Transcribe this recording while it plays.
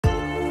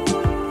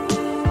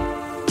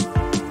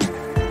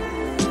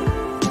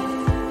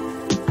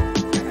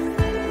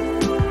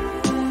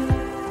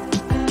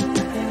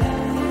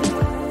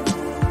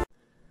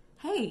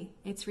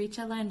it's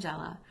Richa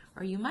Langella,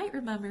 or you might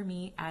remember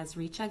me as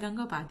Richa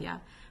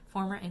Gangopadhyay,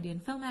 former Indian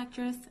film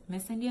actress,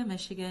 Miss India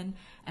Michigan,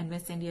 and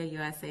Miss India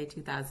USA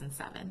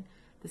 2007.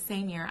 The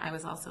same year, I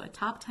was also a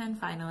top 10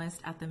 finalist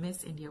at the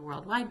Miss India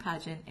Worldwide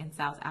pageant in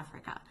South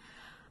Africa.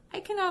 I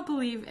cannot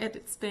believe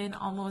it's been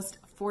almost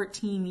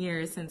 14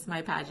 years since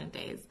my pageant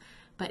days,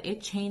 but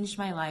it changed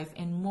my life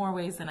in more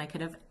ways than I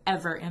could have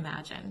ever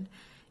imagined.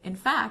 In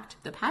fact,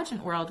 the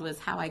pageant world was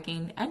how I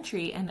gained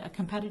entry and a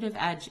competitive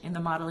edge in the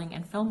modeling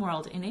and film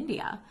world in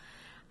India.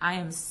 I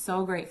am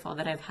so grateful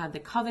that I've had the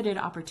coveted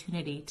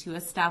opportunity to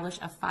establish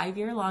a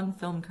 5-year-long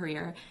film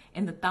career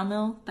in the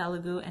Tamil,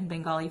 Telugu, and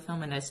Bengali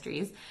film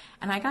industries,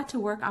 and I got to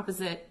work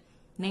opposite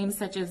names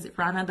such as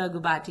Rana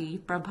Daggubati,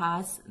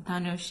 Prabhas,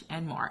 Dhanush,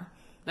 and more.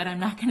 But I'm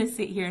not going to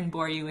sit here and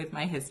bore you with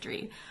my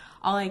history.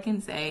 All I can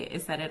say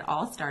is that it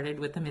all started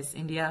with the Miss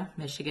India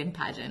Michigan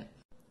pageant.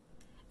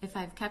 If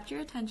I've kept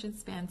your attention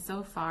span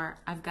so far,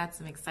 I've got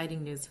some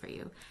exciting news for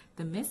you.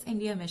 The Miss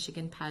India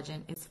Michigan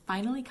pageant is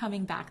finally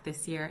coming back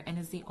this year and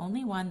is the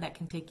only one that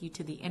can take you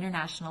to the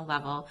international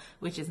level,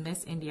 which is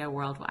Miss India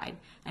Worldwide.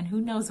 And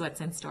who knows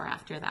what's in store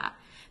after that.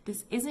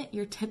 This isn't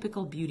your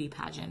typical beauty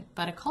pageant,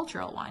 but a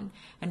cultural one,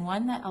 and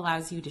one that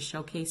allows you to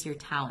showcase your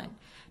talent.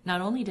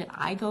 Not only did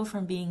I go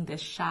from being this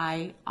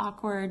shy,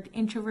 awkward,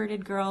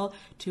 introverted girl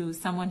to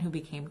someone who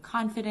became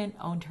confident,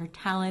 owned her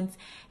talents,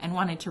 and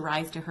wanted to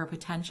rise to her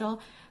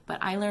potential, but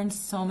I learned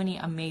so many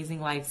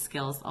amazing life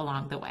skills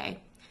along the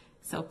way.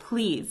 So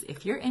please,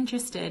 if you're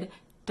interested,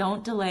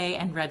 don't delay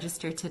and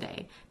register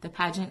today. The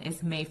pageant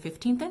is May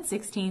 15th and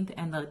 16th,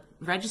 and the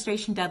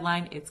registration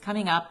deadline is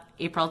coming up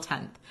April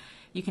 10th.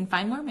 You can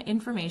find more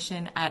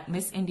information at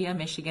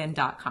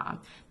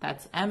missindiamichigan.com.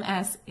 That's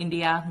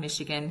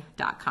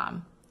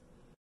msindiamichigan.com.